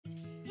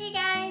Hey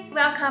guys,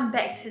 welcome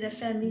back to the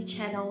family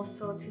channel.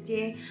 So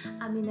today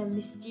I'm in a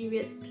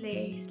mysterious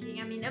place.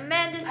 I'm in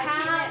Amanda's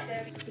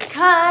house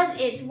because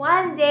it's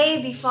one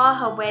day before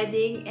her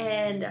wedding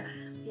and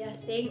we are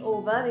staying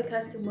over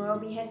because tomorrow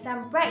we have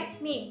some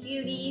bridesmaid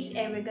duties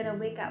and we're gonna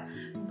wake up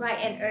bright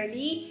and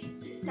early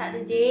to start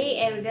the day,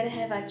 and we're gonna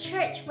have a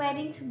church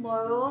wedding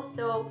tomorrow.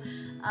 So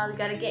we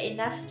gotta get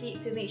enough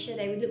sleep to make sure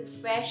that we look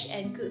fresh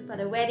and good for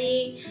the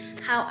wedding.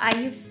 How are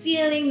you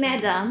feeling,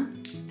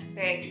 madam?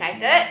 Very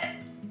excited.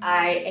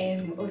 I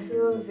am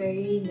also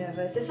very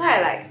nervous. That's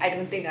why I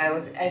don't think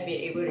I've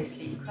been able to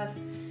sleep, because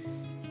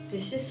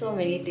there's just so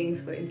many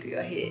things going through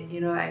your head, you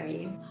know what I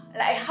mean?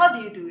 Like, how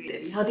do you do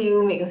it? How do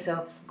you make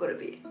yourself go to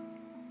bed?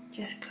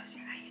 Just close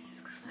your eyes.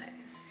 Just close my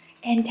eyes.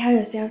 And tell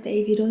yourself that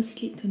if you don't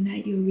sleep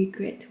tonight, you'll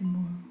regret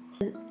tomorrow.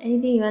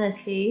 Anything you want to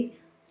say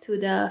to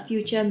the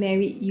future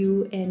married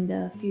you and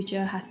the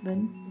future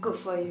husband? Good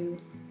for you.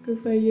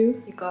 Good for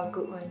you. You got a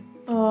good one.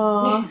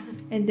 Oh,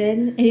 and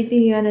then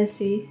anything you want to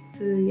say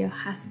to your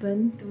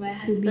husband? To my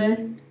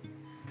husband.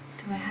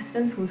 To my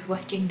husband who's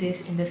watching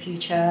this in the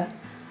future.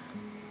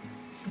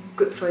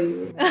 Good for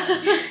you.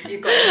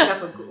 You got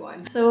yourself a good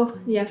one. So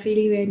you are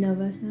feeling very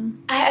nervous now?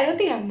 I don't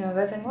think I'm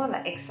nervous. I'm more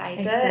like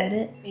excited.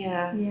 Excited?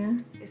 Yeah. Yeah.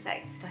 It's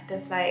like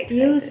butterfly excited.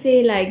 You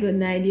say like good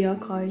night, do you all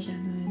call each other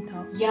and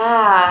talk?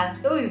 Yeah.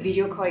 So we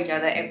video call each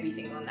other every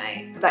single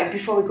night. Like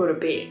before we go to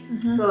bed.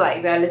 So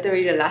like we are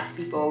literally the last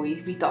people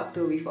we talk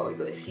to before we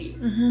go to sleep.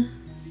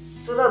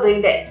 So not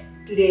doing that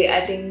today,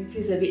 I think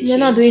feels a bit strange. You're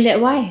not doing that,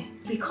 why?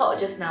 We called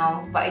just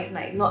now, but it's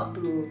like not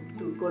to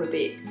go to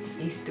bed.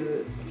 It's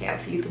to, okay, I'll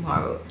see you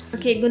tomorrow.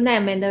 Okay, good night,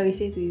 Amanda, we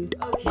say to you.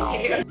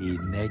 Okay. The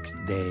next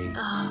day.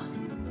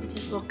 We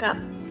just woke up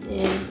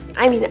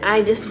and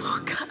I just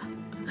woke up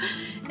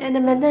and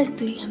Amanda is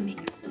doing her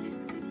makeup. Let's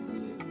go see.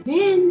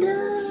 Amanda!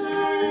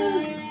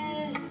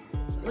 Yes.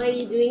 What are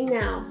you doing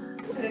now?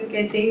 We're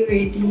getting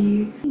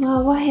ready.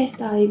 Wow, what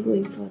hairstyle are you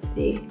going for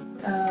today?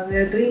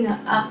 We're doing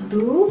an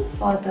updo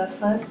for the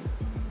first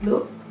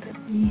look.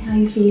 Okay, how are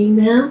you feeling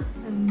now?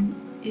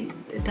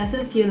 It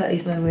doesn't feel like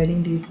it's my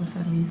wedding day for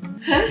some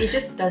reason. It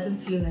just doesn't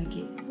feel like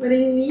it. What do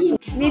you mean?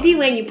 Maybe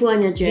when you put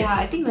on your dress. Yeah,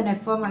 I think when I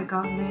put on my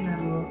gown, then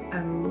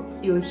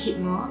it will hit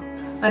more.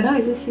 But now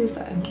it just feels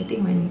like I'm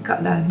getting my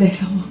makeup done.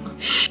 That's all.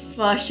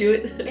 For a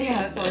shoot.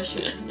 Yeah, for a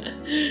shoot.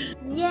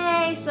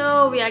 Yay!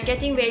 So we are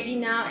getting ready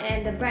now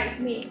and the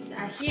bridesmaids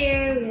are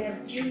here. We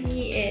have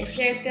Jebbey and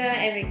Sherka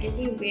and we're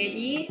getting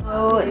ready.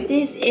 Oh,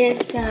 this is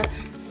the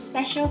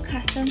special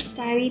custom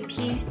styling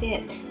piece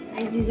that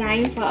I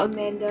designed for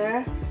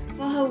Amanda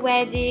for her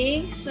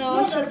wedding.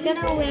 So she's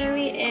gonna wear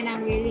it and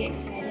I'm really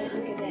excited.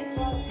 Look at that.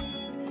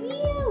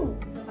 Ew.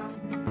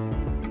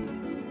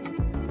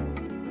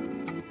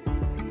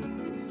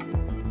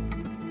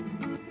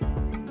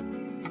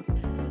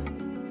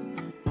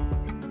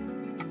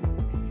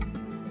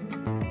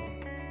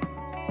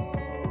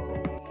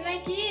 You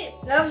like it?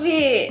 Love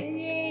it!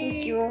 Yay.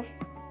 Thank you.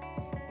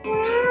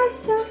 Wow,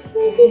 so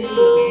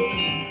beautiful.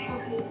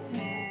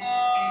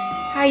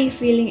 How are you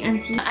feeling,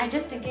 Auntie? I'm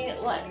just thinking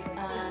what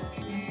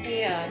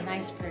say a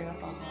nice prayer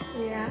for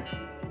her. Yeah.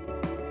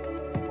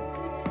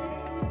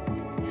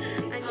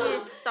 I need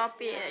to stop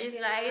it. It's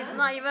like it's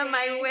not even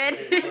my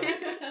wedding.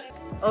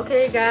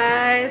 Okay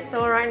guys,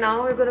 so right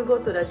now we're gonna go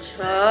to the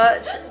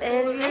church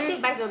and Let's say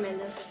bye to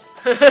Amanda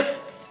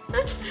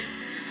first.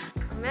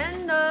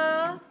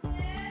 Amanda!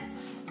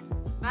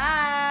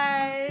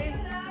 bye!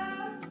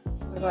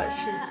 Oh my god,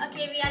 she's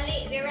Okay, we are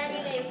late. We're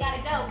running late. We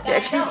gotta go. you're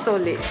actually so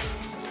late.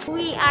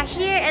 We are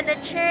here at the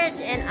church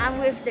and I'm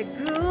with the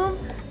groom.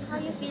 How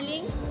are you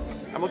feeling?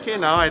 I'm okay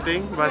now, I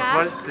think, but Yeah.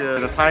 once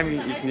the time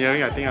is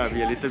nearing, I think I'll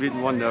be a little bit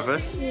more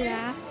nervous.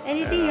 Yeah.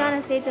 Anything you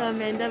want to say to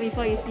Amanda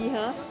before you see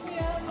her?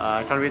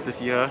 I can't wait to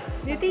see her.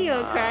 Do you think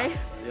you'll cry?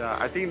 Yeah,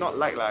 I think not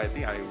like I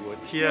think I will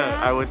tear.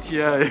 Yeah. I will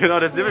tear. You know,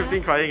 there's difference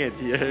between crying and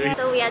tearing.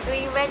 So we are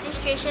doing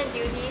registration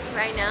duties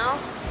right now,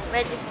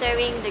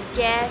 registering the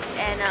guests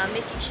and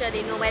making sure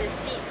they know where to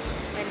sit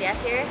when they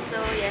are here. So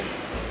yes,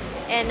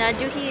 and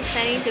Juhi is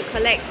planning to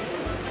collect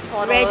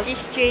 $4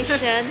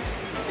 registration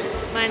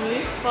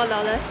money, $4.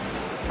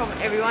 from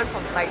everyone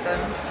from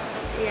Titans.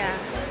 Yeah,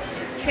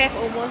 Trev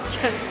almost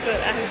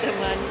transferred us the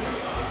money.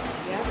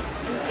 Yeah.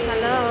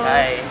 Hello.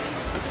 Hi.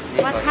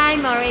 What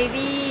time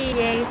already?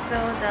 Yay! So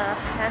the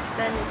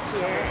husband is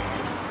here.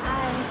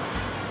 Hi.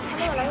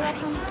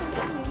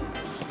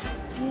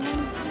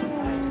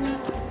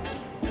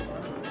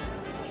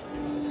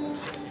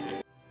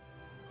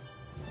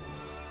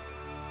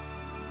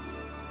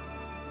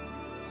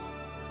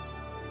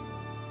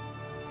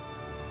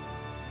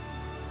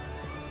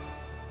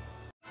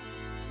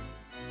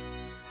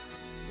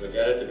 We're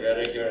gathered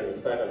together here in the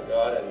sight of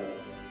God and the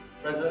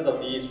presence of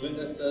these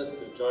witnesses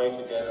to join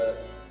together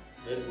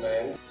this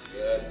man,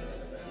 Ian and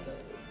Amanda,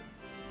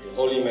 in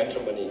holy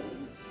matrimony,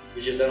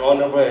 which is an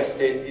honorable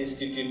estate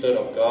instituted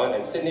of God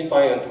and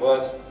signifying unto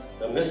us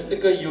the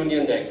mystical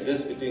union that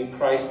exists between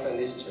Christ and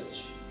His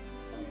church.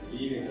 We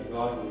believe in the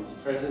God who is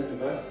present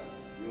with us.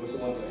 We also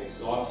want to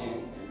exhort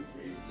Him and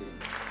praise Him.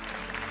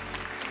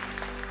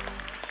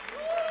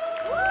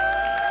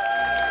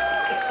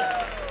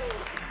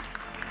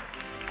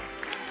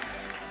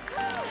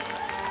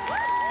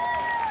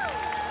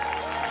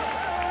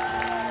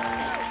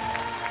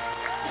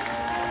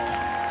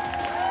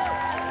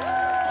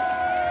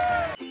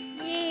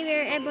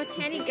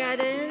 Botanic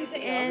Gardens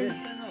and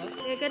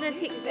we're gonna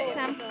take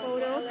some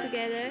photos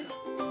together.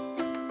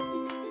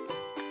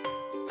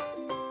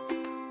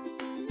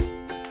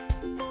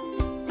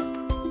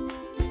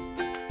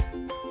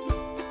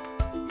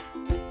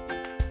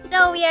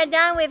 So we are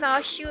done with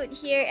our shoot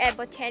here at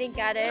Botanic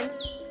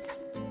Gardens.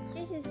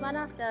 This is one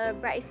of the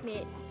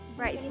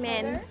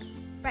bridesmen.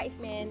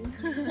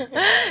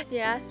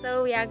 Yeah,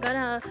 so we are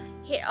gonna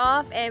head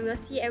off and we'll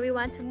see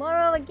everyone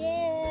tomorrow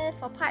again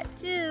for part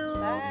 2.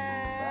 Bye.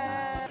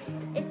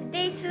 It's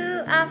day 2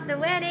 of the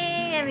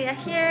wedding and we are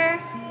here.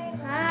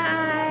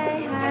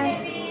 Hi.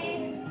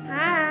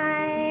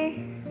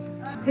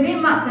 Today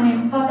marks an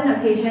important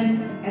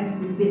occasion as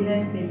we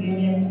witness the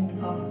union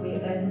of Wei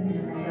En and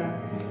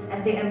Amanda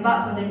as they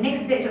embark on the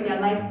next stage of their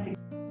lives together.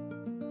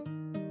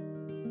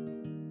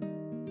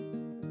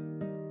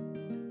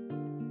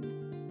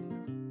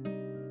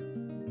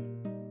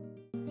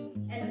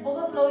 And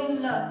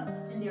overflowing love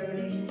in their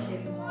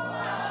relationship.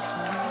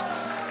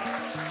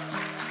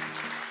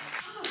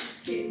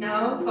 Okay,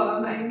 now for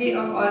my maid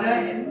of honor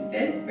and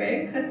best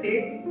friend,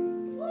 Kasih.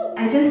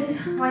 I just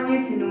want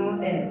you to know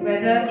that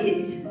whether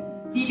it's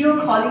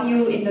video calling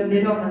you in the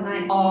middle of the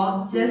night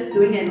or just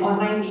doing an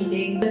online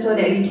meeting so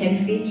that we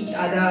can face each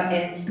other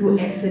and do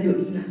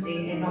absolutely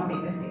nothing and not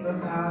make a single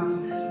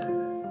sound,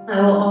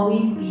 I will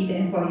always be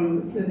there for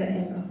you till the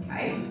end of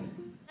time.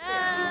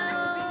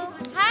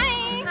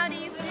 Hi! How do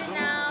you feel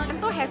now? I'm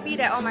so happy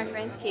that all my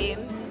friends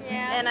came.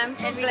 Yeah. And I'm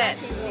so glad.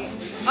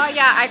 Oh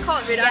yeah, I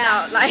called Ridan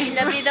out like in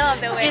the middle of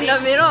the wedding. In the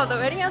middle of the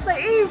wedding, I was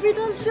like, hey,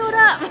 Ridan showed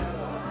up!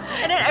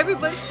 And then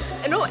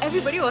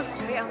everybody was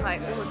quiet. I'm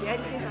like, oh, did I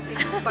just say something?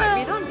 But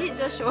Ridan did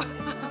just show up.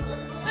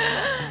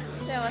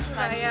 That was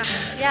fun. Yeah.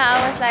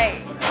 I was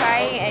like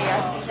crying at your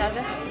speech. I was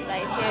just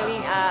like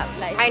tearing up,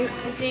 like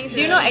listening to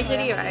Do you know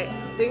actually, right?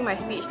 During my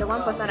speech, the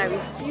one person I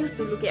refused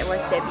to look at was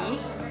Debbie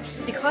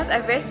because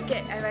I'm very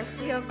scared. If I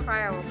see her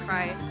cry, I will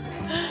cry.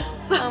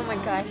 Oh my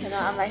god, I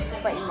cannot. I'm like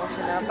super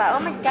emotional. But oh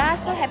my god,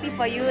 so happy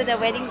for you. The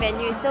wedding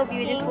venue is so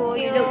beautiful.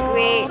 You look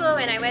great. So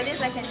when I wear this,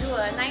 I can do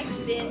a nice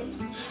spin.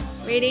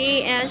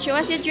 Ready? And show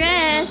us your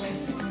dress.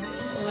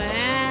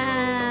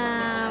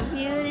 Wow,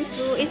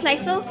 beautiful. It's like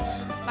so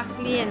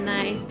sparkly and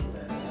nice.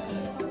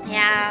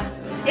 Yeah,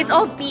 it's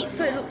all beads,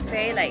 so it looks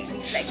very like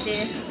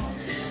reflective.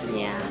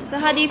 Yeah. So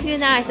how do you feel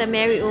now as a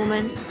married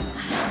woman?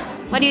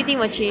 What do you think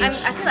will change?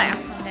 I feel like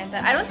I'm contented.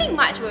 I don't think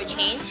much will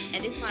change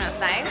at this point of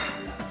time.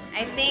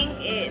 I think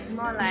it's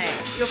more like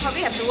you'll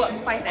probably have to work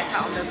twice as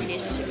hard on the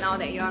relationship now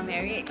that you are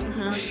married. You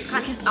know, you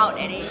can't out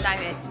at any time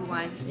as you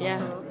want.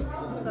 Yeah.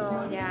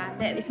 So yeah,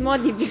 that's It's more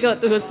difficult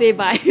to say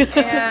bye.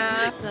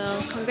 yeah. So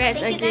congrats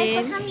Thank again. you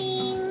guys for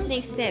coming.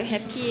 Next step,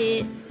 have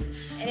kids.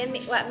 And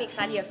then what makes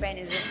study a friend,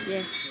 is it?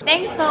 Yes.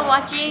 Thanks for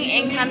watching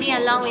and coming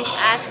along with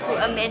us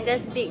to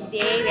Amanda's big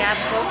day. We are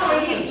both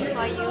so happy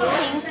for you.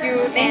 Thank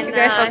you. Thank you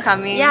guys for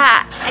coming.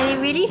 Yeah, and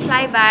it really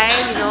fly by,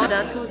 you know,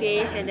 the 2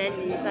 days and then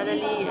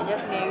suddenly you're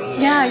just married.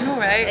 Yeah, I know,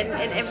 right? And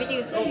everything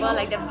is over,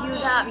 like the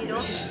build up, you know,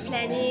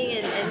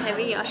 planning and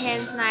having your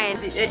hands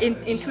nice.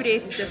 In 2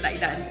 days, it's just like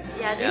done.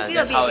 Yeah, do you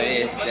feel that's a bit how it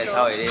is. relieved That's also?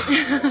 how it is.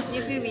 Do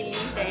you feel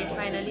relieved that it's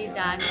finally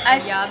done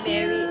and you're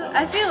married?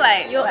 I feel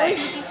like You're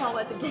always looking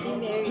forward to getting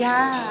married.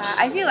 yeah,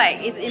 I feel like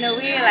it's in a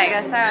way like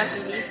a sign of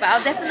relief, but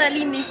I'll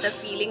definitely miss the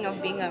feeling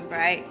of being a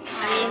bride.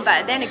 I mean,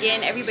 but then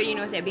again, everybody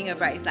knows that being a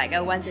bride is like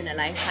a once in a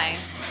lifetime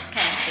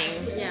kind of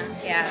thing. Yeah.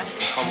 Yeah.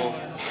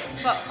 Almost.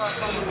 But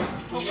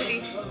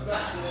hopefully.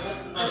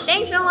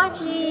 Thanks for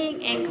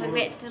watching and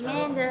congrats to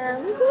Amanda.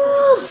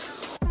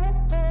 Woohoo!